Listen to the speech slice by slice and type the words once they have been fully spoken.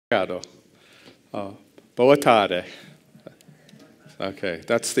Obrigado. Boa tarde. Okay,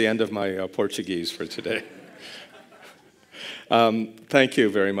 that's the end of my Portuguese for today. Thank you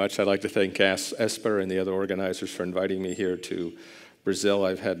very much. I'd like to thank Esper and the other organizers for inviting me here to Brazil.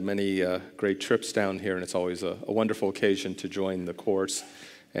 I've had many great trips down here, and it's always a wonderful occasion to join the course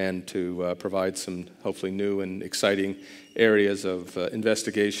and to provide some hopefully new and exciting areas of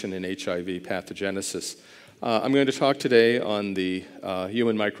investigation in HIV pathogenesis. I'm going to talk today on the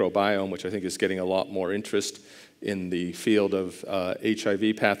human microbiome, which I think is getting a lot more interest in the field of HIV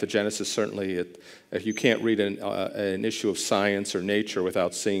pathogenesis. Certainly, you can't read an issue of Science or Nature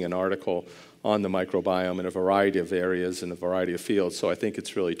without seeing an article on the microbiome in a variety of areas and a variety of fields. So I think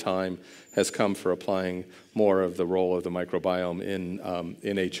it's really time has come for applying more of the role of the microbiome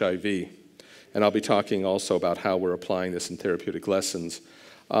in HIV. And I'll be talking also about how we're applying this in therapeutic lessons.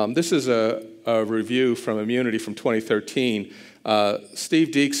 This is a review from Immunity from 2013. Steve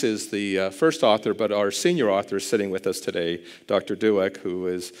Deeks is the first author, but our senior author is sitting with us today, Dr. Dueck, who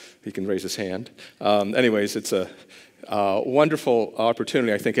is, he can raise his hand. Anyways, it's a wonderful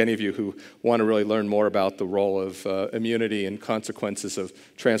opportunity. I think any of you who want to really learn more about the role of immunity and consequences of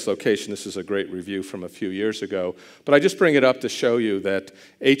translocation, this is a great review from a few years ago. But I just bring it up to show you that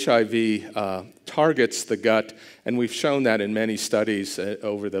HIV targets the gut, and we've shown that in many studies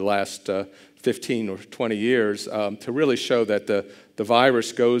over the last 15 or 20 years to really show that the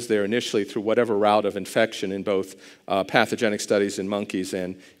virus goes there initially through whatever route of infection in both pathogenic studies in monkeys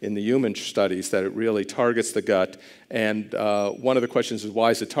and in the human studies, that it really targets the gut. And one of the questions is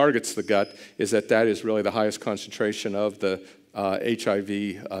why it targets the gut is that is really the highest concentration of the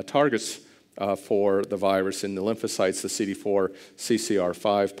HIV targets for the virus in the lymphocytes. The CD4,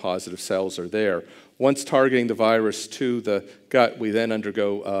 CCR5 positive cells are there. Once targeting the virus to the gut, we then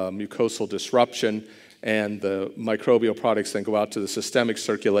undergo mucosal disruption, and the microbial products then go out to the systemic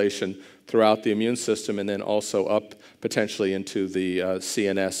circulation throughout the immune system and then also up potentially into the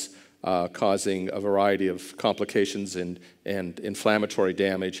CNS, causing a variety of complications and inflammatory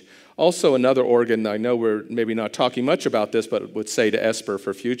damage. Also, another organ, I know we're maybe not talking much about this, but would say to Esper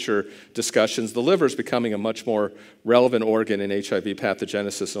for future discussions, the liver is becoming a much more relevant organ in HIV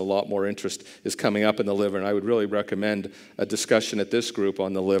pathogenesis, and a lot more interest is coming up in the liver, and I would really recommend a discussion at this group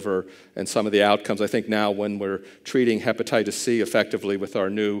on the liver and some of the outcomes. I think now when we're treating hepatitis C effectively with our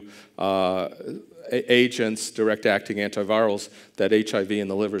new agents, direct-acting antivirals, that HIV in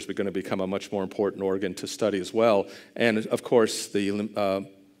the liver is going to become a much more important organ to study as well. And of course,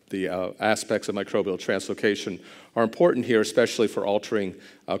 the aspects of microbial translocation are important here, especially for altering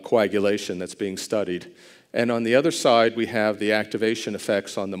coagulation that's being studied. And on the other side, we have the activation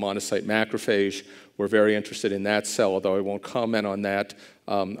effects on the monocyte macrophage. We're very interested in that cell, although I won't comment on that.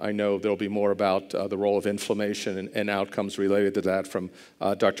 I know there'll be more about the role of inflammation and outcomes related to that from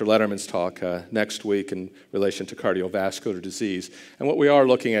Dr. Letterman's talk next week in relation to cardiovascular disease. And what we are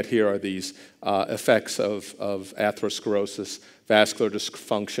looking at here are these effects of atherosclerosis, vascular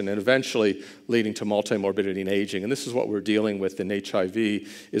dysfunction, and eventually leading to multimorbidity and aging. And this is what we're dealing with in HIV,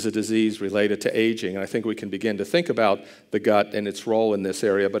 is a disease related to aging. And I think we can begin to think about the gut and its role in this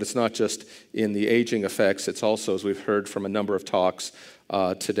area, but it's not just in the aging effects, it's also, as we've heard from a number of talks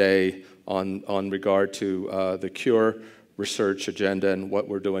today on regard to the cure research agenda and what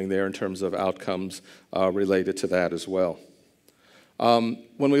we're doing there in terms of outcomes related to that as well.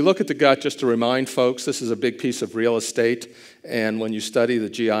 When we look at the gut, just to remind folks, this is a big piece of real estate, and when you study the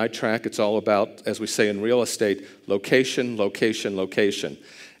GI tract, it's all about, as we say in real estate, location, location, location.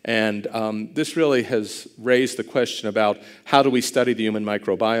 And this really has raised the question about how do we study the human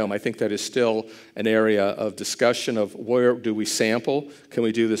microbiome. I think that is still an area of discussion of where do we sample. Can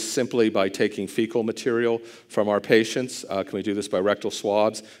we do this simply by taking fecal material from our patients? Can we do this by rectal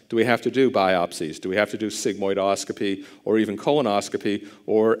swabs? Do we have to do biopsies? Do we have to do sigmoidoscopy or even colonoscopy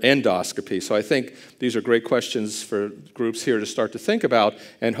or endoscopy? So I think these are great questions for groups here to start to think about,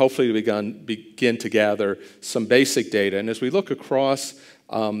 and hopefully to begin to gather some basic data. And as we look across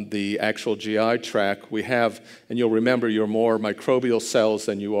the actual GI tract, we have, and you'll remember, you're more microbial cells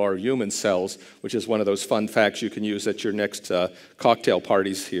than you are human cells, which is one of those fun facts you can use at your next cocktail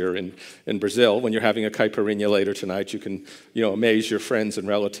parties here in Brazil. When you're having a caipirinha later tonight, you can amaze your friends and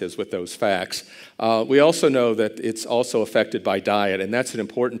relatives with those facts. We also know that it's also affected by diet, and that's an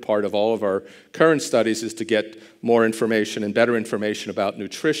important part of all of our current studies, is to get more information and better information about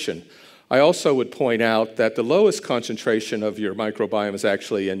nutrition. I also would point out that the lowest concentration of your microbiome is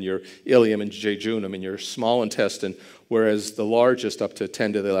actually in your ileum and jejunum, in your small intestine, whereas the largest, up to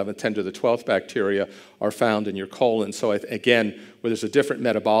 10 to the 11th, 10 to the 12th bacteria, are found in your colon. So again, where there's a different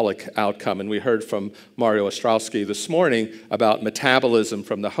metabolic outcome. And we heard from Mario Ostrowski this morning about metabolism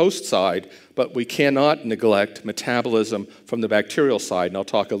from the host side, but we cannot neglect metabolism from the bacterial side. And I'll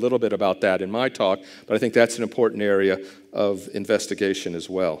talk a little bit about that in my talk, but I think that's an important area of investigation as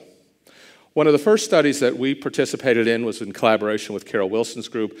well. One of the first studies that we participated in was in collaboration with Carol Wilson's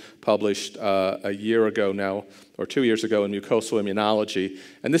group, published a year ago now, or 2 years ago, in mucosal immunology.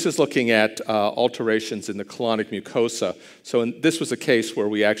 And this is looking at alterations in the colonic mucosa. So this was a case where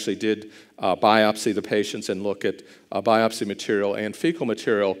we actually did biopsy the patients and look at biopsy material and fecal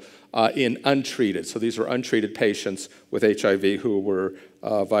material in untreated. So these were untreated patients with HIV who were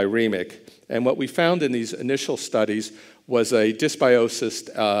viremic. And what we found in these initial studies was a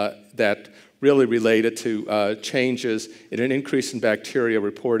dysbiosis that really related to changes in an increase in bacteria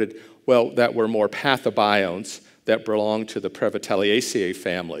reported, that were more pathobionts that belong to the Prevoteliaceae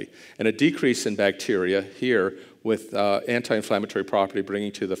family, and a decrease in bacteria here with anti-inflammatory property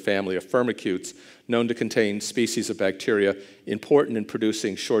bringing to the family of firmicutes, known to contain species of bacteria important in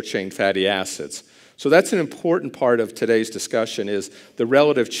producing short-chain fatty acids. So that's an important part of today's discussion, is the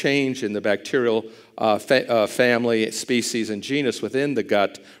relative change in the bacterial family, species, and genus within the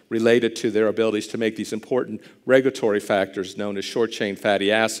gut related to their abilities to make these important regulatory factors known as short-chain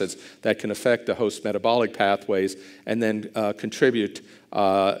fatty acids that can affect the host metabolic pathways and then contribute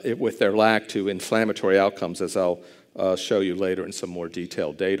with their lack to inflammatory outcomes, as I'll show you later in some more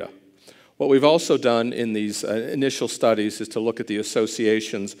detailed data. What we've also done in these initial studies is to look at the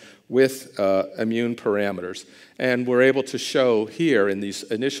associations with immune parameters. And we're able to show here in these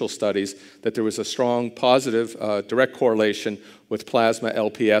initial studies that there was a strong positive direct correlation with plasma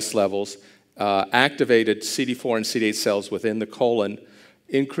LPS levels, activated CD4 and CD8 cells within the colon,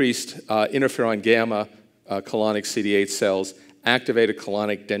 increased interferon gamma colonic CD8 cells, activated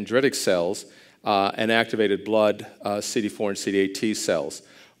colonic dendritic cells, and activated blood CD4 and CD8 T cells.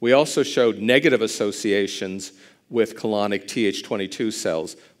 We also showed negative associations with colonic Th22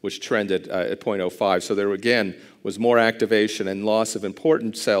 cells, which trended at 0.05. So there again was more activation and loss of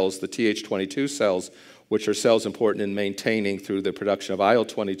important cells, the Th22 cells, which are cells important in maintaining through the production of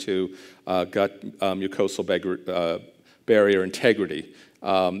IL-22 gut mucosal barrier integrity.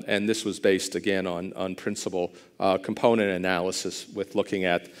 And this was based, again, on principal component analysis with looking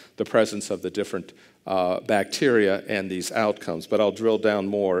at the presence of the different bacteria and these outcomes. But I'll drill down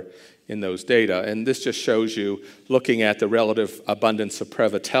more in those data. And this just shows you, looking at the relative abundance of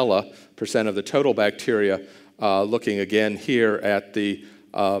Prevotella, percent of the total bacteria, looking again here at the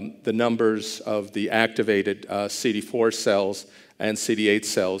numbers of the activated CD4 cells and CD8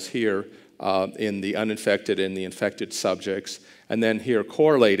 cells here in the uninfected and the infected subjects. And then here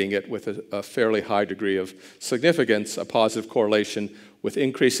correlating it with a fairly high degree of significance, a positive correlation with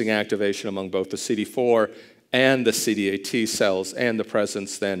increasing activation among both the CD4 and the CD8 T cells and the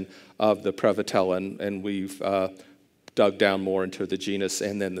presence then of the Prevotella. And we've dug down more into the genus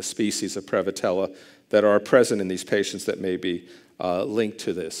and then the species of Prevotella that are present in these patients that may be linked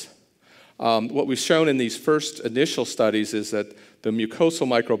to this. What we've shown in these first initial studies is that the mucosal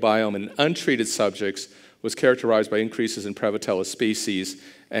microbiome in untreated subjects was characterized by increases in Prevotella species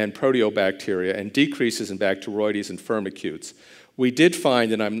and proteobacteria and decreases in Bacteroides and firmicutes. We did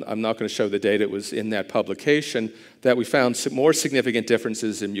find, and I'm not going to show the data, it was in that publication, that we found some more significant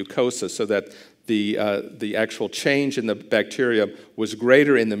differences in mucosa, so that the actual change in the bacteria was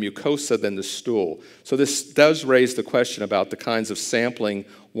greater in the mucosa than the stool. So this does raise the question about the kinds of sampling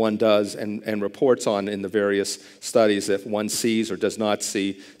one does and reports on in the various studies if one sees or does not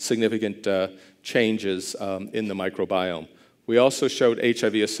see significant changes in the microbiome. We also showed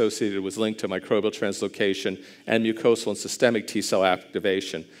HIV associated was linked to microbial translocation and mucosal and systemic T cell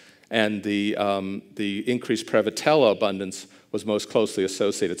activation. And the increased Prevotella abundance was most closely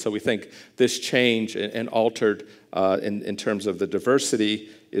associated. So we think this change and altered in terms of the diversity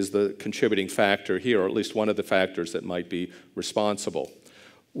is the contributing factor here, or at least one of the factors that might be responsible.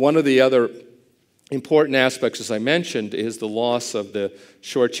 One of the other important aspects, as I mentioned, is the loss of the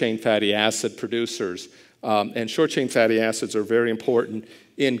short-chain fatty acid producers. And short-chain fatty acids are very important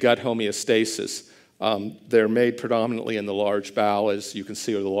in gut homeostasis. They're made predominantly in the large bowel, as you can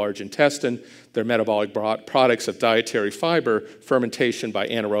see, or the large intestine. They're metabolic products of dietary fiber fermentation by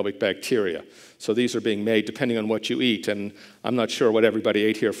anaerobic bacteria. So these are being made depending on what you eat. And I'm not sure what everybody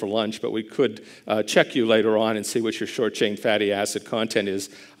ate here for lunch, but we could check you later on and see what your short-chain fatty acid content is.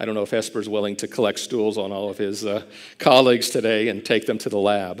 I don't know if Esper's willing to collect stools on all of his colleagues today and take them to the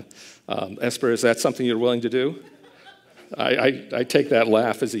lab. Esper, is that something you're willing to do? I take that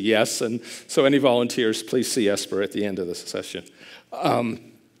laugh as a yes, and so any volunteers, please see Esper at the end of this session.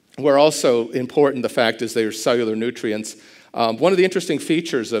 Where also important, the fact is they are cellular nutrients. One of the interesting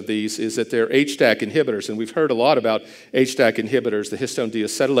features of these is that they're HDAC inhibitors, and we've heard a lot about HDAC inhibitors, the histone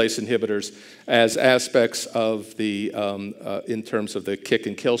deacetylase inhibitors, as aspects of the, in terms of the kick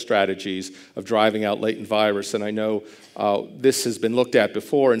and kill strategies of driving out latent virus. And I know this has been looked at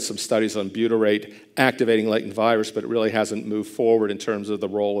before in some studies on butyrate activating latent virus, but it really hasn't moved forward in terms of the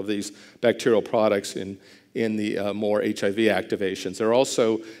role of these bacterial products in the more HIV activations. They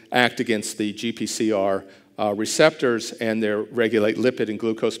also act against the GPCR receptors, and they regulate lipid and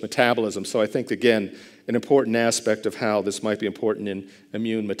glucose metabolism. So I think, again, an important aspect of how this might be important in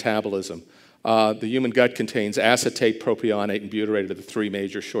immune metabolism. The human gut contains acetate, propionate, and butyrate are the three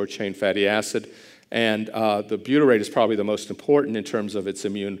major short-chain fatty acid. And the butyrate is probably the most important in terms of its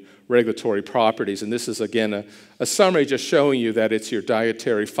immune regulatory properties. And this is, again, a summary just showing you that it's your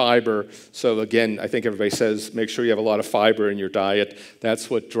dietary fiber. So, again, I think everybody says make sure you have a lot of fiber in your diet. That's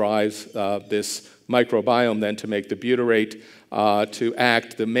what drives this microbiome then to make the butyrate to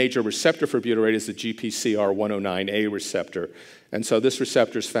act. The major receptor for butyrate is the GPCR109A receptor. And so this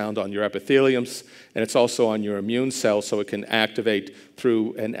receptor is found on your epitheliums, and it's also on your immune cells, so it can activate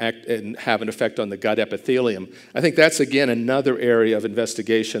through and have an effect on the gut epithelium. I think that's, again, another area of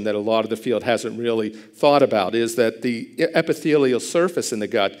investigation that a lot of the field hasn't really thought about, is that the epithelial surface in the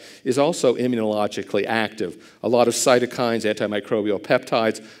gut is also immunologically active. A lot of cytokines, antimicrobial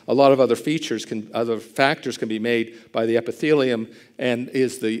peptides, a lot of other factors can be made by the epithelium, and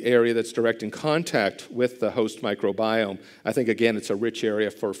is the area that's direct in contact with the host microbiome. I think, again, it's a rich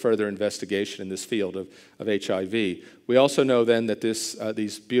area for further investigation in this field of HIV. We also know then that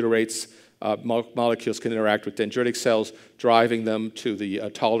these butyrates molecules can interact with dendritic cells, driving them to the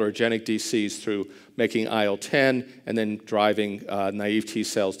tolerogenic DCs through making IL-10 and then driving naive T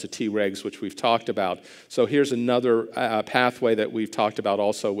cells to Tregs, which we've talked about. So here's another pathway that we've talked about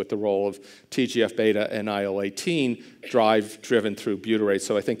also with the role of TGF-beta and IL-18 driven through butyrate.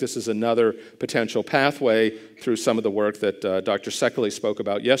 So I think this is another potential pathway through some of the work that Dr. Seckerly spoke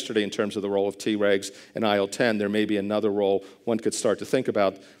about yesterday in terms of the role of Tregs and IL-10. There may be another role one could start to think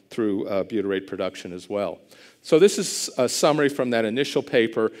about through butyrate production as well. So this is a summary from that initial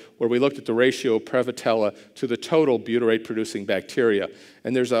paper where we looked at the ratio of Prevotella to the total butyrate-producing bacteria.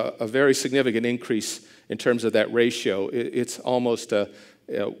 And there's a very significant increase in terms of that ratio. It's almost a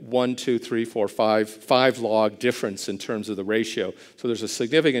 1, 2, 3, 4, 5 log difference in terms of the ratio. So there's a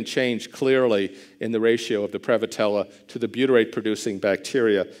significant change clearly in the ratio of the Prevotella to the butyrate-producing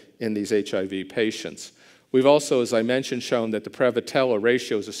bacteria in these HIV patients. We've also, as I mentioned, shown that the Prevotella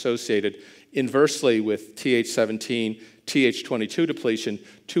ratio is associated inversely with Th17, Th22 depletion,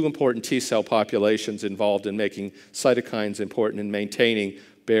 two important T cell populations involved in making cytokines important in maintaining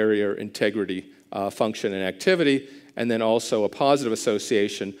barrier integrity, function, and activity, and then also a positive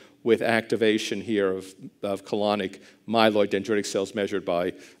association with activation here of colonic myeloid dendritic cells measured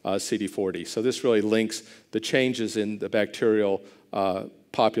by CD40. So this really links the changes in the bacterial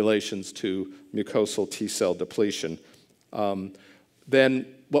populations to mucosal T cell depletion. Then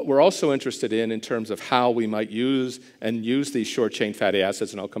what we're also interested in terms of how we might use these short-chain fatty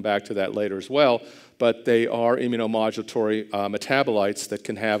acids, and I'll come back to that later as well, but they are immunomodulatory metabolites that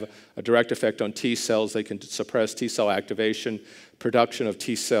can have a direct effect on T cells. They can suppress T cell activation, production of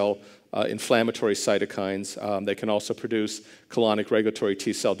T cell inflammatory cytokines. They can also produce colonic regulatory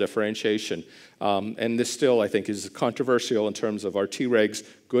T cell differentiation. And this still, I think, is controversial in terms of are Tregs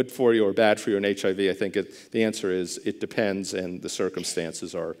good for you or bad for you in HIV? I think the answer is it depends, and the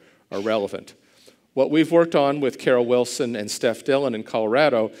circumstances are relevant. What we've worked on with Carol Wilson and Steph Dillon in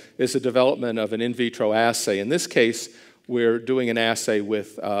Colorado is the development of an in vitro assay. In this case, we're doing an assay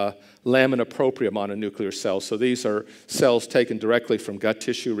with lamina propria mononuclear cells. So these are cells taken directly from gut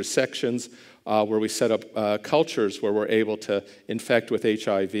tissue resections where we set up cultures where we're able to infect with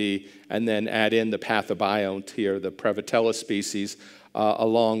HIV and then add in the pathobiont here, the Prevotella species,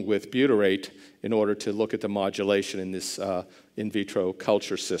 along with butyrate in order to look at the modulation in this in vitro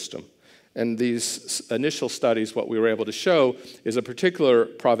culture system. And these initial studies, what we were able to show is a particular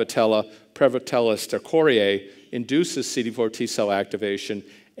Prevotella stercorae, induces CD4 T cell activation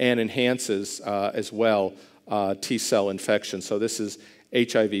and enhances as well T cell infection. So this is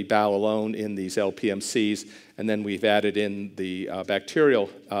HIV bowel alone in these LPMCs, and then we've added in the bacterial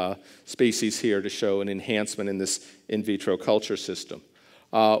species here to show an enhancement in this in vitro culture system.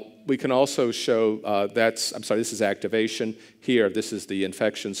 We can also show this is activation here. This is the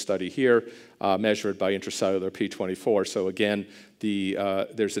infection study here, measured by intracellular P24. So again,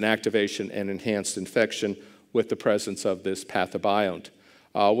 there's an activation and enhanced infection with the presence of this pathobiont.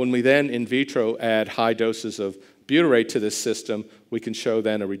 When we then in vitro add high doses of butyrate to this system, we can show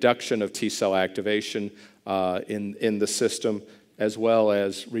then a reduction of T cell activation in the system, as well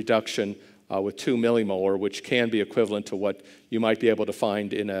as reduction with 2 millimolar, which can be equivalent to what you might be able to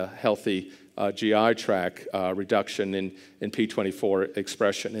find in a healthy GI tract, reduction in P24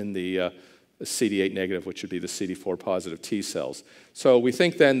 expression in the CD8 negative, which would be the CD4 positive T cells. So we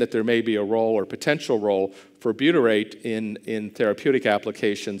think then that there may be a role or potential role for butyrate in therapeutic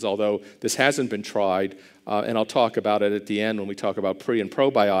applications, although this hasn't been tried, and I'll talk about it at the end when we talk about pre and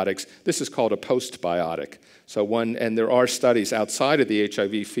probiotics. This is called a postbiotic. So and there are studies outside of the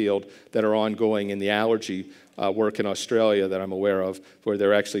HIV field that are ongoing in the allergy work in Australia that I'm aware of, where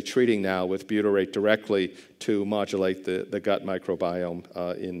they're actually treating now with butyrate directly to modulate the gut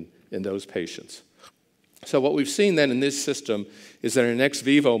microbiome in those patients. So what we've seen then in this system is that in an ex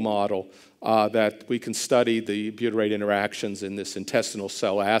vivo model that we can study the butyrate interactions in this intestinal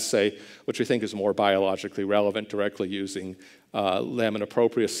cell assay, which we think is more biologically relevant, directly using lamina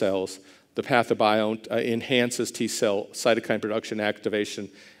propria cells. The pathobiont enhances T cell cytokine production, activation,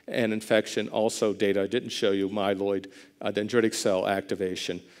 and infection. Also data I didn't show you, myeloid dendritic cell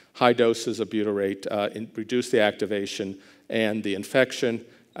activation. High doses of butyrate reduce the activation and the infection,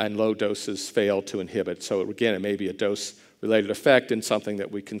 and low doses fail to inhibit. So again, it may be a dose-related effect and something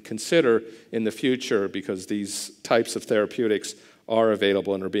that we can consider in the future, because these types of therapeutics are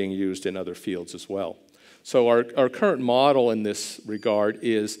available and are being used in other fields as well. So our current model in this regard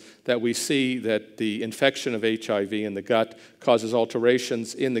is that we see that the infection of HIV in the gut causes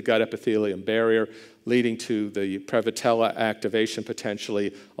alterations in the gut epithelium barrier, leading to the Prevotella activation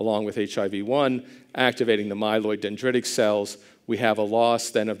potentially, along with HIV-1, activating the myeloid dendritic cells. We have a loss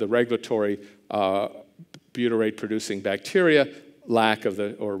then of the regulatory butyrate-producing bacteria, lack of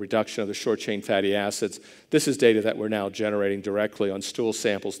or reduction of the short-chain fatty acids. This is data that we're now generating directly on stool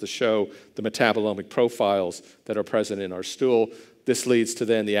samples to show the metabolomic profiles that are present in our stool. This leads to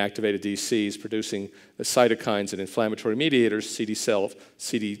then the activated DCs producing the cytokines and inflammatory mediators,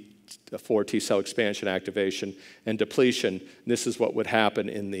 CD4 T cell expansion, activation, and depletion. And this is what would happen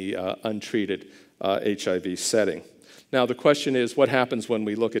in the untreated HIV setting. Now the question is, what happens when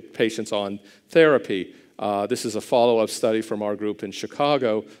we look at patients on therapy? This is a follow-up study from our group in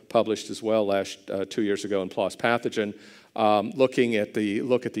Chicago, published as well 2 years ago in PLOS Pathogen, looking at the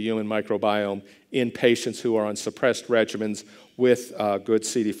human microbiome in patients who are on suppressed regimens with good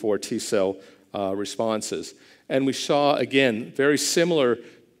CD4 T cell responses. And we saw, again, very similar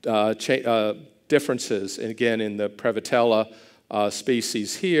differences, and again, in the Prevotella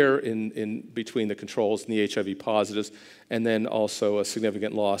species here in between the controls and the HIV positives, and then also a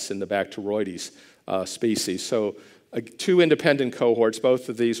significant loss in the Bacteroides species. So 2 independent cohorts, both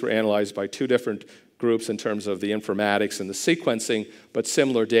of these were analyzed by 2 different groups in terms of the informatics and the sequencing, but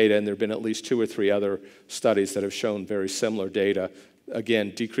similar data, and there have been at least 2 or 3 other studies that have shown very similar data.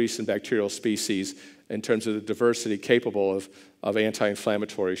 Again, decrease in bacterial species in terms of the diversity capable of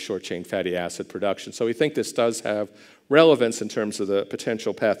anti-inflammatory short-chain fatty acid production. So we think this does have relevance in terms of the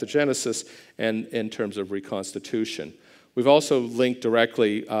potential pathogenesis and in terms of reconstitution. We've also linked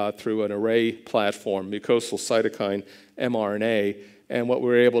directly through an array platform, mucosal cytokine mRNA, and what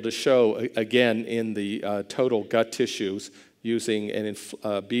we're able to show, again, in the total gut tissues using an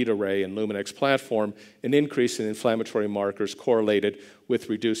bead array and Luminex platform, an increase in inflammatory markers correlated with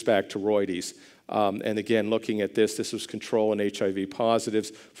reduced Bacteroides. And again, looking at this was control in HIV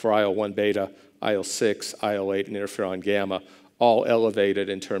positives for IL-1 beta, IL-6, IL-8, and interferon gamma, all elevated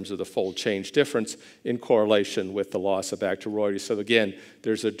in terms of the fold change difference in correlation with the loss of Bacteroides. So again,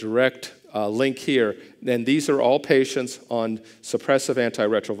 there's a direct link here. And these are all patients on suppressive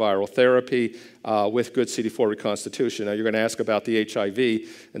antiretroviral therapy with good CD4 reconstitution. Now you're going to ask about the HIV.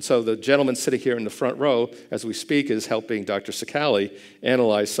 And so the gentleman sitting here in the front row as we speak is helping Dr. Sakali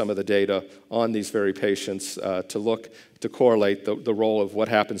analyze some of the data on these very patients to correlate the role of what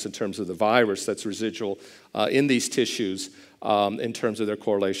happens in terms of the virus that's residual in these tissues in terms of their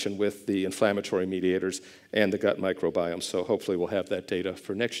correlation with the inflammatory mediators and the gut microbiome. So hopefully we'll have that data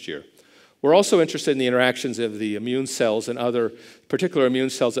for next year. We're also interested in the interactions of the immune cells and other particular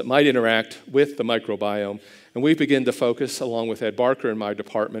immune cells that might interact with the microbiome. And we begin to focus, along with Ed Barker in my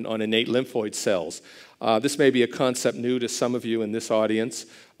department, on innate lymphoid cells. This may be a concept new to some of you in this audience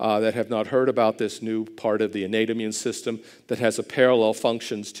that have not heard about this new part of the innate immune system that has a parallel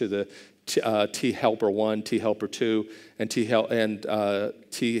functions to the T helper 1, T helper 2, and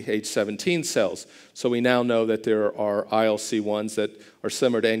Th17 cells. So we now know that there are ILC1s that are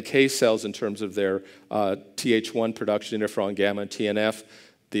similar to NK cells in terms of their Th1 production, interferon gamma, and TNF.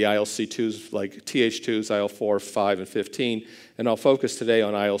 The ILC2s like Th2s, IL4, 5, and 15. And I'll focus today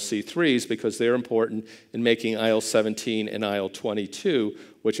on ILC3s because they're important in making IL-17 and IL-22,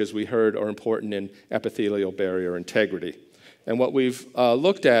 which, as we heard, are important in epithelial barrier integrity. And what we've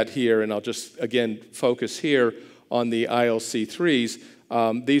looked at here, and I'll just, again, focus here on the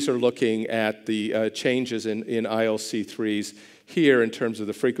ILC3s, these are looking at the changes in ILC3s here in terms of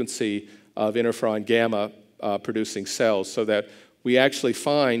the frequency of interferon gamma producing cells, so that we actually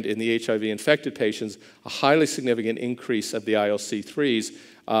find in the HIV-infected patients a highly significant increase of the ILC3s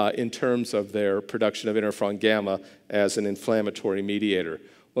in terms of their production of interferon gamma as an inflammatory mediator.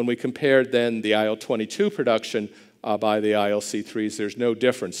 When we compared then the IL-22 production by the ILC3s, there's no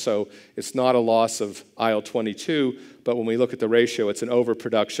difference. So it's not a loss of IL-22, but when we look at the ratio, it's an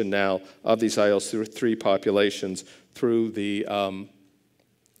overproduction now of these IL-3 populations through the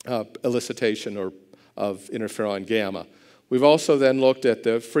elicitation of interferon gamma. We've also then looked at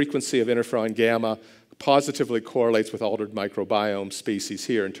the frequency of interferon gamma positively correlates with altered microbiome species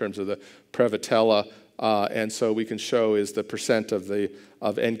here in terms of the Prevotella, and so we can show is the percent of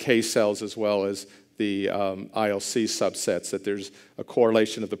NK cells as well as the ILC subsets, that there's a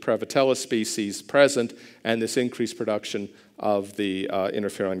correlation of the Prevotella species present and this increased production of the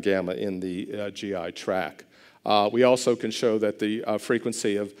interferon gamma in the GI tract. We also can show that the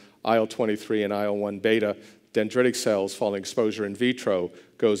frequency of IL-23 and IL-1 beta dendritic cells following exposure in vitro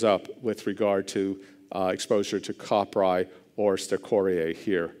goes up with regard to exposure to copri or Stercorae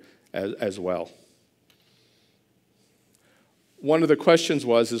here as well. One of the questions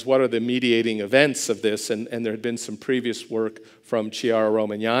is what are the mediating events of this? And there had been some previous work from Chiara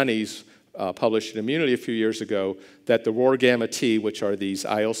Romagnani's published in Immunity a few years ago that the ROR gamma T, which are these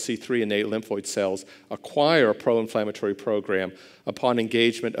ILC3 innate lymphoid cells, acquire a pro-inflammatory program upon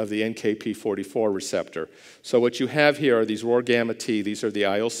engagement of the NKp44 receptor. So what you have here are these ROR gamma T, these are the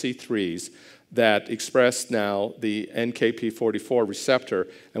ILC3s that express now the NKp44 receptor,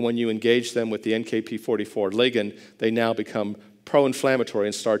 and when you engage them with the NKp44 ligand, they now become pro-inflammatory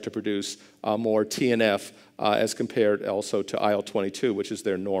and start to produce more TNF as compared also to IL-22, which is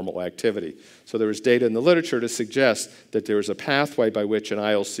their normal activity. So there is data in the literature to suggest that there is a pathway by which an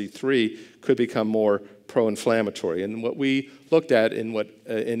ILC3 could become more pro-inflammatory. And what we looked at in what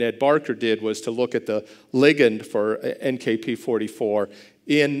Ed Barker did was to look at the ligand for NKp44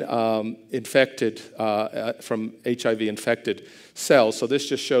 in from HIV-infected cells. So this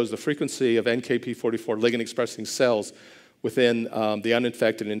just shows the frequency of NKp44 ligand-expressing cells within the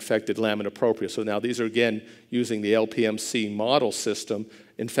uninfected and infected lamina propria. So now these are, again, using the LPMC model system,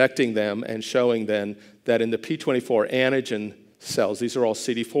 infecting them and showing then that in the P24 antigen cells, these are all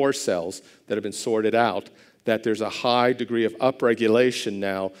CD4 cells that have been sorted out, that there's a high degree of upregulation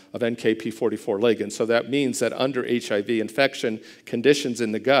now of NKp44 ligand. So that means that under HIV infection conditions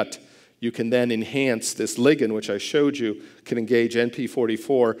in the gut, you can then enhance this ligand, which I showed you, can engage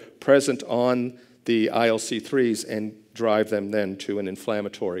NP44 present on the ILC3s and drive them then to an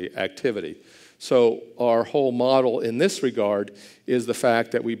inflammatory activity. So our whole model in this regard is the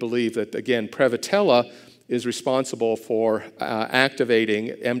fact that we believe that, again, Prevotella is responsible for activating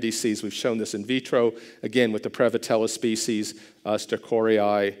MDCs. We've shown this in vitro, again, with the Prevotella species,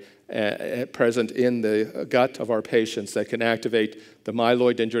 Stercorae, present in the gut of our patients that can activate the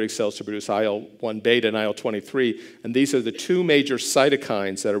myeloid dendritic cells to produce IL-1 beta and IL-23. And these are the two major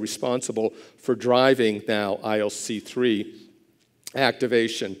cytokines that are responsible for driving now ILC3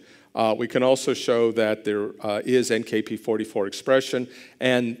 activation. We can also show that there is NKp44 expression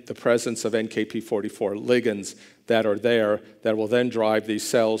and the presence of NKp44 ligands that are there that will then drive these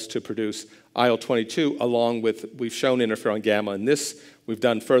cells to produce IL-22 along with, we've shown interferon gamma in this. We've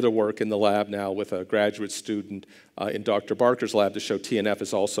done further work in the lab now with a graduate student in Dr. Barker's lab to show TNF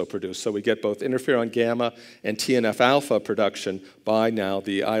is also produced. So we get both interferon gamma and TNF alpha production by now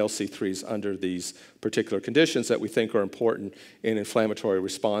the ILC3s under these particular conditions that we think are important in inflammatory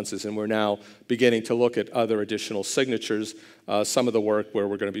responses. And we're now beginning to look at other additional signatures, some of the work where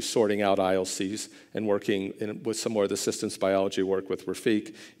we're going to be sorting out ILCs and working with some more of the systems biology work with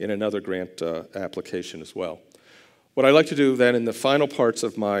Rafiq in another grant application as well. What I'd like to do then in the final parts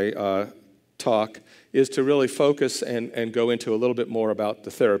of my talk is to really focus and go into a little bit more about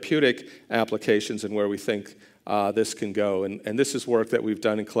the therapeutic applications and where we think this can go. And this is work that we've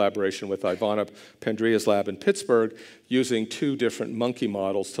done in collaboration with Ivana Pendria's lab in Pittsburgh, using 2 different monkey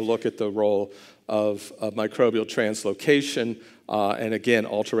models to look at the role of microbial translocation and, again,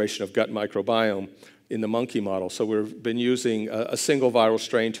 alteration of gut microbiome in the monkey model. So we've been using a single viral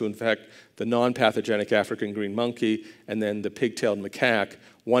strain to infect the non-pathogenic African green monkey and then the pig-tailed macaque,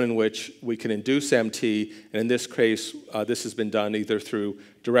 one in which we can induce MT, and in this case, this has been done either through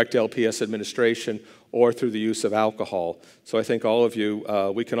direct LPS administration or through the use of alcohol. So I think all of you,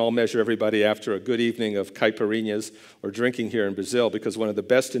 we can all measure everybody after a good evening of caipirinhas or drinking here in Brazil, because one of the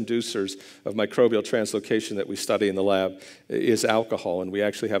best inducers of microbial translocation that we study in the lab is alcohol, and we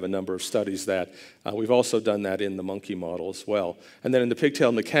actually have a number of studies that. We've also done that in the monkey model as well. And then in the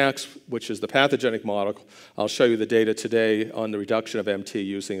pigtail macaques, which is the pathogenic model, I'll show you the data today on the reduction of MT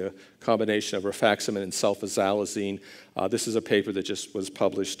using a combination of rifaximin and sulfasalazine. This is a paper that just was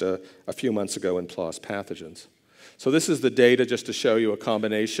published a few months ago in PLOS Pathogens. So this is the data just to show you a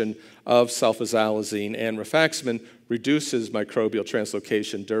combination of sulfasalazine and rifaximin reduces microbial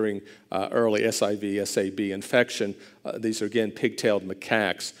translocation during early SIV, SAB infection. These are, again, pigtailed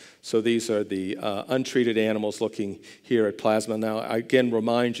macaques. So these are the untreated animals looking here at plasma. Now, I again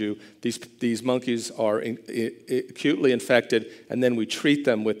remind you, these monkeys are acutely infected, and then we treat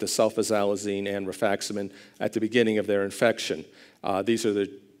them with the sulfasalazine and rifaximin at the beginning of their infection. These are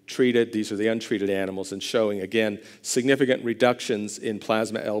the treated, these are the untreated animals, and showing, again, significant reductions in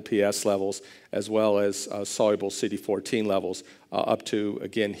plasma LPS levels as well as soluble CD14 levels up to,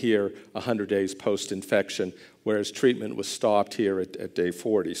 again, here, 100 days post-infection, whereas treatment was stopped here at day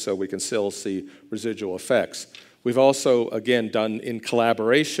 40. So we can still see residual effects. We've also, again, done in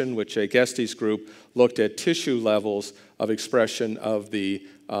collaboration with Jake Estey's group, looked at tissue levels of expression of the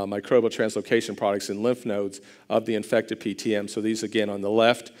microbial translocation products in lymph nodes of the infected PTM. So these, again, on the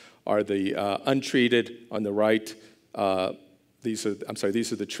left are the untreated. On the right, these are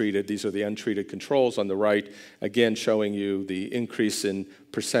the treated. These are the untreated controls on the right, again, showing you the increase in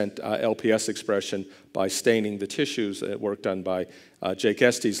percent LPS expression by staining the tissues. Work done by Jake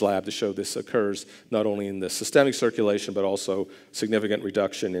Estey's lab to show this occurs not only in the systemic circulation, but also significant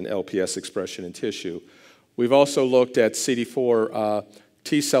reduction in LPS expression in tissue. We've also looked at CD4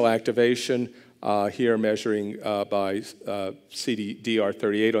 T-cell activation, here measuring by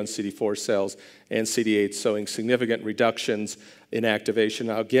DR38 on CD4 cells and CD8, showing significant reductions in activation.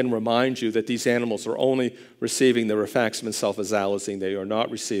 Now, again, remind you that these animals are only receiving the rifaximin sulfasalazine. They are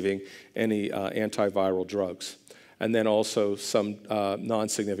not receiving any antiviral drugs. And then also some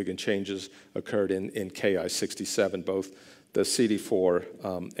non-significant changes occurred in Ki67, both the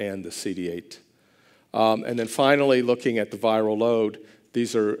CD4 and the CD8. And then finally, looking at the viral load,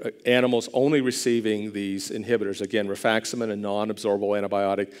 these are animals only receiving these inhibitors. Again, rifaximin, a non-absorbable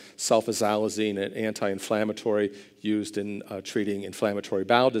antibiotic, sulfasalazine, an anti-inflammatory used in treating inflammatory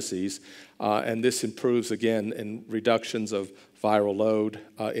bowel disease. And this improves, again, in reductions of viral load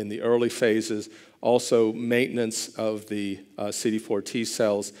in the early phases. Also, maintenance of the CD4 T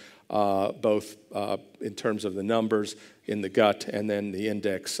cells, both in terms of the numbers in the gut and then the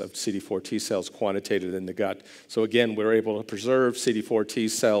index of CD4 T cells quantitated in the gut. So again, we're able to preserve CD4 T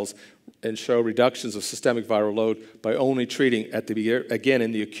cells and show reductions of systemic viral load by only treating at again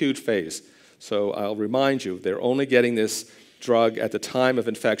in the acute phase. So I'll remind you, they're only getting this drug at the time of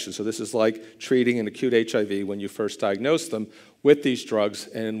infection. So this is like treating an acute HIV when you first diagnose them with these drugs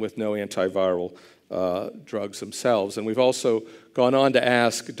and with no antiviral drugs themselves. And we've also gone on to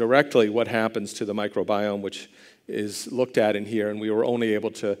ask directly what happens to the microbiome, which is looked at in here, and we were only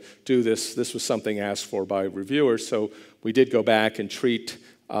able to do this. This was something asked for by reviewers, so we did go back and treat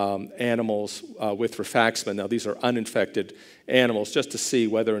animals with rifaximin. Now, these are uninfected animals, just to see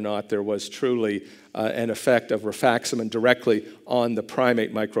whether or not there was truly an effect of rifaximin directly on the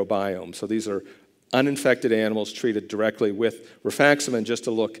primate microbiome. So these are uninfected animals treated directly with rifaximin, just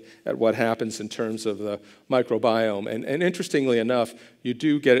to look at what happens in terms of the microbiome. And interestingly enough, you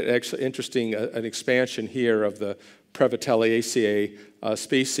do get an expansion here of the Prevotella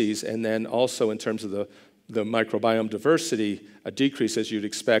species, and then also in terms of the microbiome diversity, a decrease, as you'd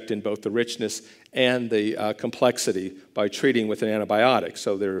expect, in both the richness and the complexity by treating with an antibiotic.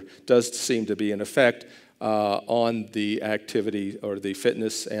 So there does seem to be an effect on the activity or the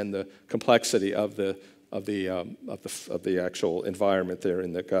fitness and the complexity of the actual environment there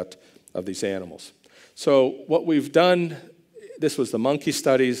in the gut of these animals. So what we've done, this was the monkey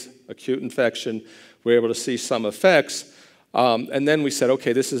studies, acute infection. We're able to see some effects. And then we said,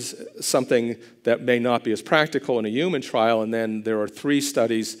 okay, this is something that may not be as practical in a human trial, and then there are 3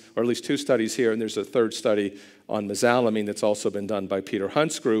 studies, or at least 2 studies here, and there's a 3rd study on mesalamine that's also been done by Peter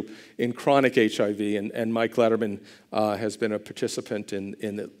Hunt's group in chronic HIV, and Mike Letterman has been a participant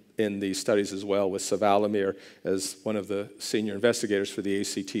in these studies as well, with Savalamir as one of the senior investigators for the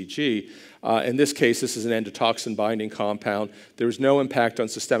ACTG. In this case, this is an endotoxin-binding compound. There was no impact on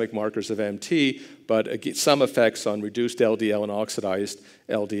systemic markers of MT, but some effects on reduced LDL and oxidized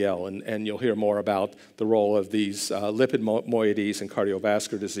LDL. And you'll hear more about the role of these lipid moieties in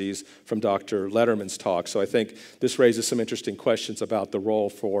cardiovascular disease from Dr. Letterman's talk. So I think this raises some interesting questions about the role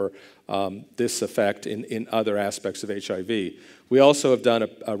for this effect in other aspects of HIV. We also have done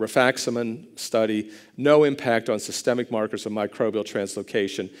a rifaximin study, no impact on systemic markers of microbial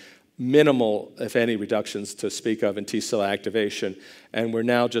translocation, minimal, if any, reductions to speak of in T-cell activation, and we're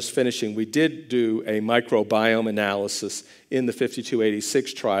now just finishing. We did do a microbiome analysis in the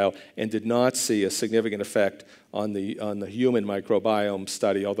 5286 trial and did not see a significant effect on the human microbiome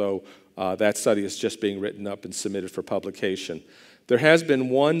study, although that study is just being written up and submitted for publication. There has been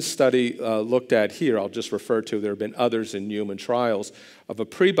one study looked at here, I'll just refer to, there have been others in human trials, of a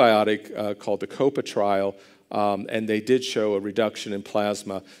prebiotic called the COPA trial, and they did show a reduction in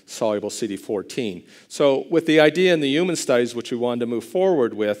plasma soluble CD14. So with the idea in the human studies, which we wanted to move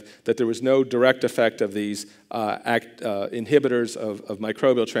forward with, that there was no direct effect of these inhibitors of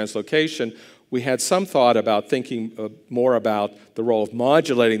microbial translocation, we had some thought about thinking more about the role of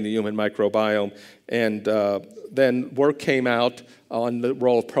modulating the human microbiome, and then work came out on the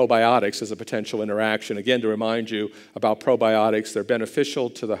role of probiotics as a potential interaction. Again, to remind you about probiotics, they're beneficial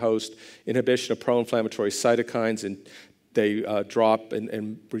to the host, inhibition of pro-inflammatory cytokines, and they drop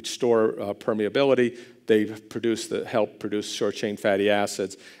and restore permeability. They help produce short-chain fatty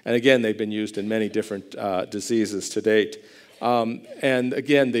acids. And again, they've been used in many different diseases to date. And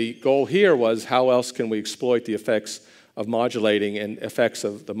again, the goal here was how else can we exploit the effects of modulating and effects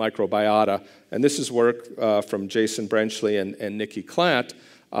of the microbiota. And this is work from Jason Brenchley and Nikki Klatt,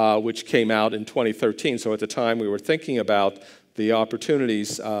 which came out in 2013. So at the time we were thinking about the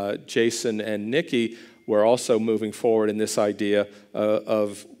opportunities, Jason and Nikki were also moving forward in this idea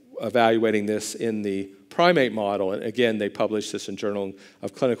of evaluating this in the primate model. And again, they published this in Journal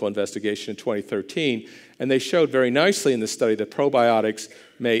of Clinical Investigation in 2013. And they showed very nicely in this study that probiotics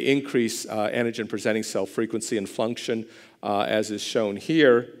may increase antigen-presenting cell frequency and function, as is shown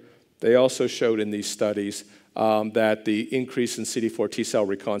here. They also showed in these studies that the increase in CD4 T-cell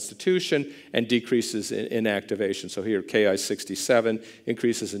reconstitution and decreases in activation. So here, Ki-67,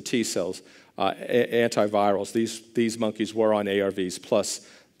 increases in T-cells, antivirals. These monkeys were on ARVs plus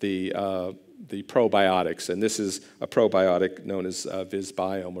the probiotics, and this is a probiotic known as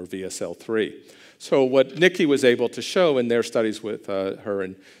Visbiome or VSL3. So what Nikki was able to show in their studies with her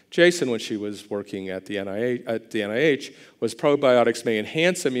and Jason when she was working at the NIH was probiotics may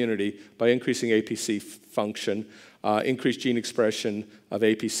enhance immunity by increasing APC function, increase gene expression of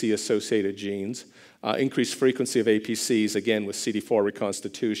APC-associated genes, increased frequency of APCs, again with CD4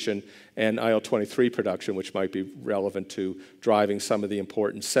 reconstitution, and IL-23 production, which might be relevant to driving some of the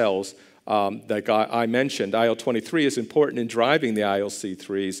important cells that I mentioned. IL-23 is important in driving the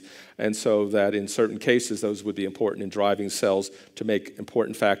ILC3s, and so that in certain cases those would be important in driving cells to make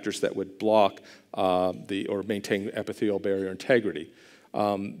important factors that would block or maintain epithelial barrier integrity.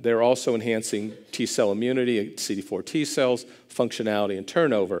 They're also enhancing T-cell immunity, CD4 T-cells, functionality, and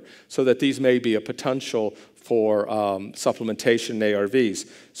turnover, so that these may be a potential for supplementation in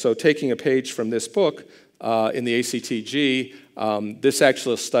ARVs. So taking a page from this book, in the ACTG, this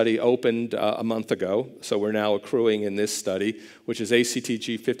actual study opened a month ago, so we're now accruing in this study, which is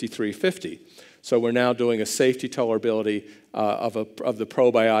ACTG 5350. So we're now doing a safety tolerability of the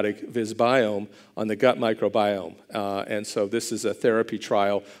probiotic Visbiome on the gut microbiome. And so this is a therapy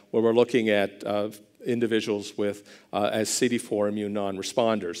trial where we're looking at individuals with as CD4 immune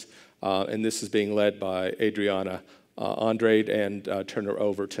non-responders. And this is being led by Adriana Andrade and Turner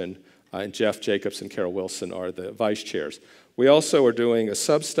Overton, and Jeff Jacobs and Carol Wilson are the vice chairs. We also are doing a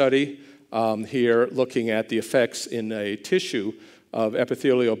sub-study here looking at the effects in a tissue of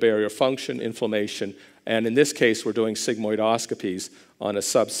epithelial barrier function, inflammation, and in this case we're doing sigmoidoscopies on a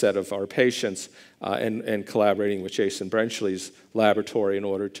subset of our patients and collaborating with Jason Brenchley's laboratory in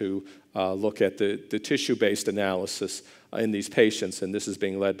order to look at the tissue-based analysis in these patients, and this is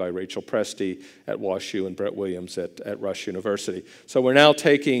being led by Rachel Presti at WashU and Brett Williams at Rush University. So we're now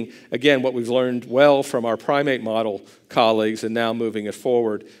taking, again, what we've learned well from our primate model colleagues and now moving it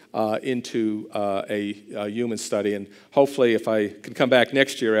forward into a human study. And hopefully, if I can come back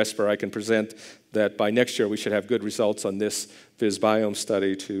next year, Esper, I can present that by next year we should have good results on this Visbiome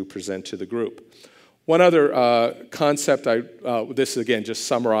study to present to the group. One other concept, this again just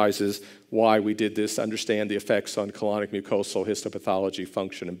summarizes why we did this, understand the effects on colonic mucosal histopathology,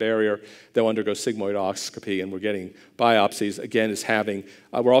 function, and barrier. They'll undergo sigmoidoscopy, and we're getting biopsies. Again,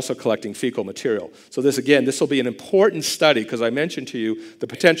 we're also collecting fecal material. So this will be an important study because I mentioned to you the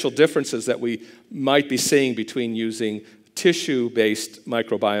potential differences that we might be seeing between using tissue-based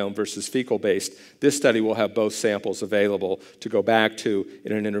microbiome versus fecal-based. This study will have both samples available to go back to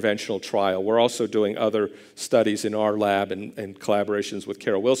in an interventional trial. We're also doing other studies in our lab and collaborations with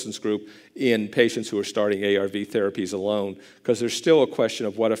Carol Wilson's group in patients who are starting ARV therapies alone, because there's still a question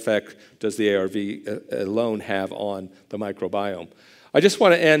of what effect does the ARV alone have on the microbiome. I just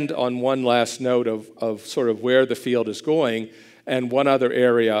want to end on one last note of sort of where the field is going, and one other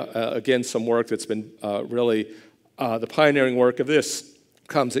area, again, some work that's been really the pioneering work of this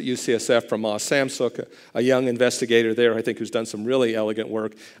comes at UCSF from Ma Samsuk, a young investigator there, I think, who's done some really elegant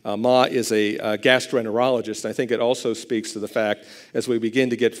work. Ma is a gastroenterologist, and I think it also speaks to the fact, as we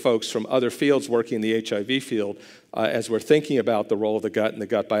begin to get folks from other fields working in the HIV field, as we're thinking about the role of the gut and the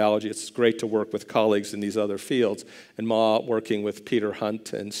gut biology, it's great to work with colleagues in these other fields. And Ma, working with Peter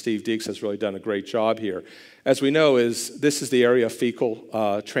Hunt and Steve Deeks, has really done a great job here. As we know, this is the area of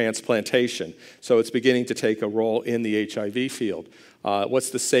fecal transplantation, so it's beginning to take a role in the HIV field.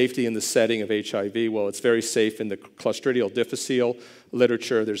 What's the safety in the setting of HIV? Well, it's very safe in the Clostridial difficile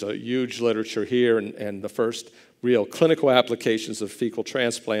literature. There's a huge literature here, and the first real clinical applications of fecal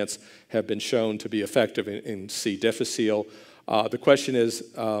transplants have been shown to be effective in C. difficile. The question is,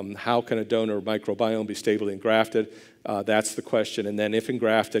 how can a donor microbiome be stably engrafted? That's the question. And then if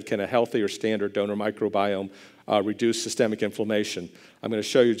engrafted, can a healthy or standard donor microbiome reduce systemic inflammation? I'm going to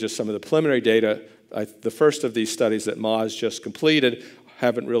show you just some of the preliminary data. The first of these studies that Ma has just completed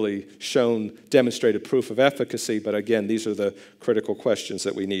haven't really demonstrated proof of efficacy, but again, these are the critical questions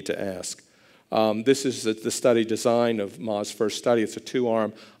that we need to ask. This is the study design of Ma's first study. It's a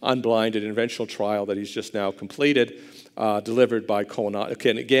 2-arm, unblinded interventional trial that he's just now completed, delivered by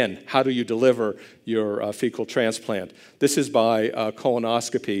colonoscopy. Again, how do you deliver your fecal transplant? This is by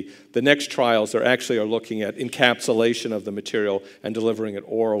colonoscopy. The next trials are looking at encapsulation of the material and delivering it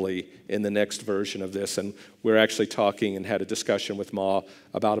orally in the next version of this. And we're actually talking and had a discussion with Ma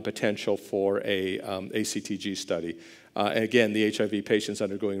about a potential for a ACTG study. And again, the HIV patients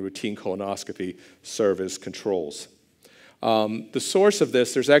undergoing routine colonoscopy serve as controls. The source of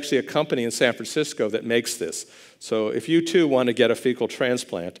this, there's actually a company in San Francisco that makes this. So if you too want to get a fecal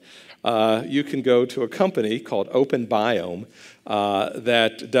transplant, you can go to a company called OpenBiome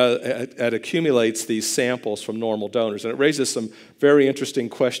that accumulates these samples from normal donors. And it raises some very interesting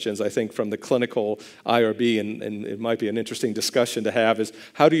questions, I think, from the clinical IRB, and it might be an interesting discussion to have, is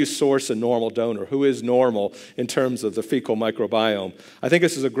how do you source a normal donor? Who is normal in terms of the fecal microbiome? I think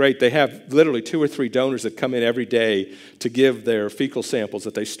this is they have literally 2 or 3 donors that come in every day to give their fecal samples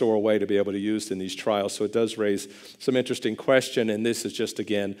that they store away to be able to use in these trials. So it does raise some interesting question, and this is just,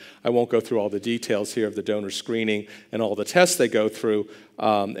 again, I won't go through all the details here of the donor screening and all the tests they go through,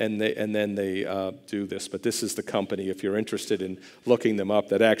 and then they do this. But this is the company, if you're interested in looking them up,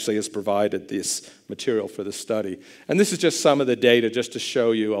 that actually has provided this material for the study. And this is just some of the data just to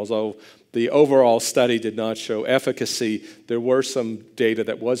show you, although the overall study did not show efficacy, there were some data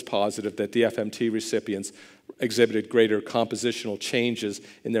that was positive that the FMT recipients exhibited greater compositional changes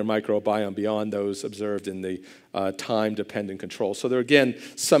in their microbiome beyond those observed in the time-dependent control. So there are, again,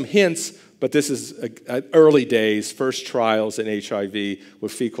 some hints, but this is early days, first trials in HIV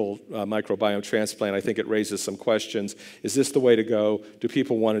with fecal microbiome transplant. I think it raises some questions. Is this the way to go? Do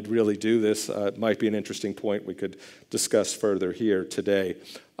people want to really do this? It might be an interesting point we could discuss further here today.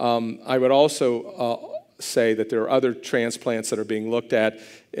 I would also say that there are other transplants that are being looked at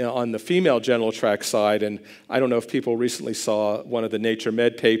on the female genital tract side, and I don't know if people recently saw one of the Nature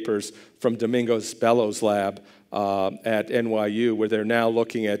Med papers from Domingos Bello's lab at NYU, where they're now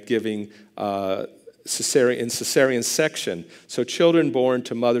looking at giving cesarean section. So children born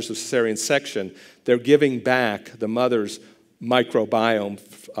to mothers with cesarean section, they're giving back the mother's microbiome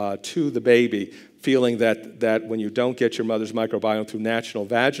to the baby, feeling that when you don't get your mother's microbiome through natural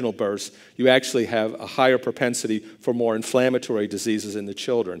vaginal births, you actually have a higher propensity for more inflammatory diseases in the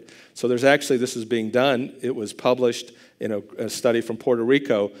children. So this is being done. It was published in a study from Puerto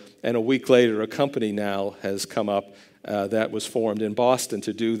Rico, and a week later, a company now has come up that was formed in Boston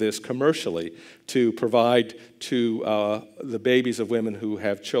to do this commercially, to provide to the babies of women who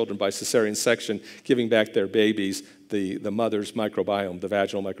have children by cesarean section, giving back their babies the mother's microbiome, the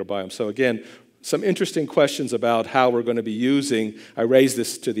vaginal microbiome. So again, some interesting questions about how we're going to be using, I raise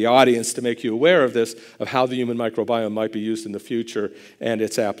this to the audience to make you aware of this, of how the human microbiome might be used in the future and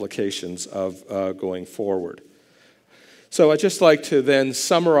its applications of going forward. So I'd just like to then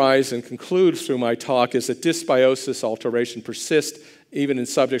summarize and conclude through my talk is that dysbiosis alteration persists even in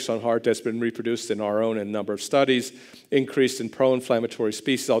subjects on heart that's been reproduced in our own and a number of studies, increased in pro-inflammatory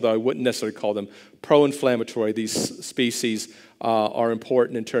species, although I wouldn't necessarily call them pro-inflammatory. These species are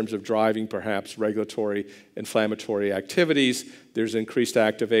important in terms of driving perhaps regulatory inflammatory activities. There's increased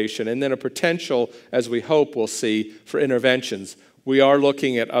activation, and then a potential, as we hope we'll see, for interventions. We are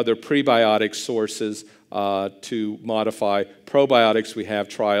looking at other prebiotic sources to modify probiotics. We have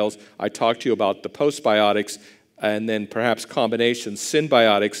trials. I talked to you about the postbiotics, and then perhaps combinations,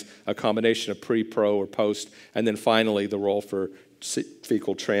 symbiotics, a combination of pre, pro, or post, and then finally the role for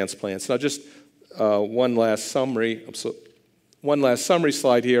fecal transplants. Now just one last summary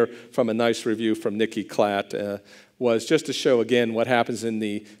slide here from a nice review from Nikki Klatt was just to show again what happens in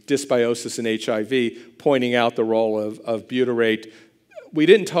the dysbiosis in HIV, pointing out the role of butyrate. We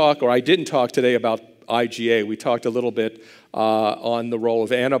didn't talk, or I didn't talk today about IgA. We talked a little bit on the role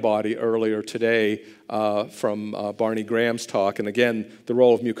of antibody earlier today from Barney Graham's talk. And again, the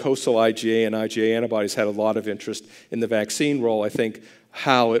role of mucosal IgA and IgA antibodies had a lot of interest in the vaccine role. I think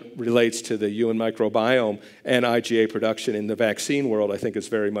how it relates to the human microbiome and IgA production in the vaccine world, I think is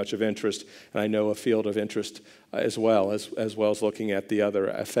very much of interest, and I know a field of interest as well as looking at the other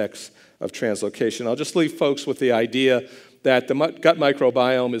effects of translocation. I'll just leave folks with the idea that the gut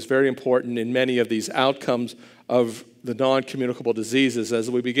microbiome is very important in many of these outcomes of the non-communicable diseases. As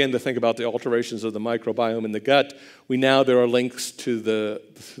we begin to think about the alterations of the microbiome in the gut, there are links to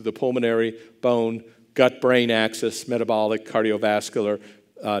the pulmonary, bone, gut-brain axis, metabolic, cardiovascular,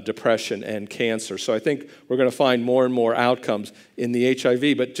 depression, and cancer. So I think we're going to find more and more outcomes in the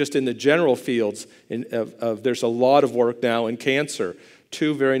HIV, but just in the general fields, there's a lot of work now in cancer.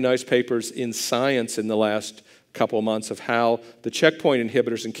 2 very nice papers in Science in the last couple of months of how the checkpoint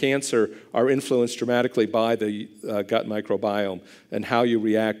inhibitors in cancer are influenced dramatically by the gut microbiome, and how you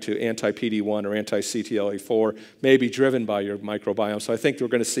react to anti-PD-1 or anti-CTLA-4 may be driven by your microbiome. So I think we're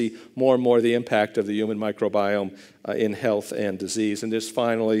going to see more and more the impact of the human microbiome in health and disease. And just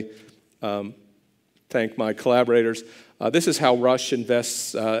finally, thank my collaborators. This is how Rush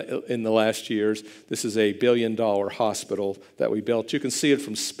invests in the last years. This is a $1 billion hospital that we built. You can see it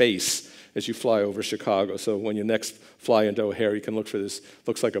from space as you fly over Chicago. So when you next fly into O'Hare, you can look for this.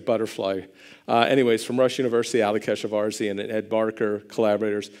 Looks like a butterfly. Anyways, from Rush University, Ali Keshavarzi and Ed Barker,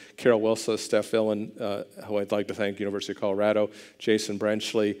 collaborators, Carol Wilsa, Steph Villan, who I'd like to thank, University of Colorado, Jason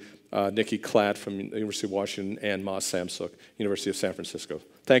Brenchley, Nikki Klatt from the University of Washington, and Ma Samsuk, University of San Francisco.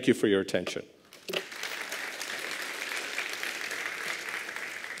 Thank you for your attention.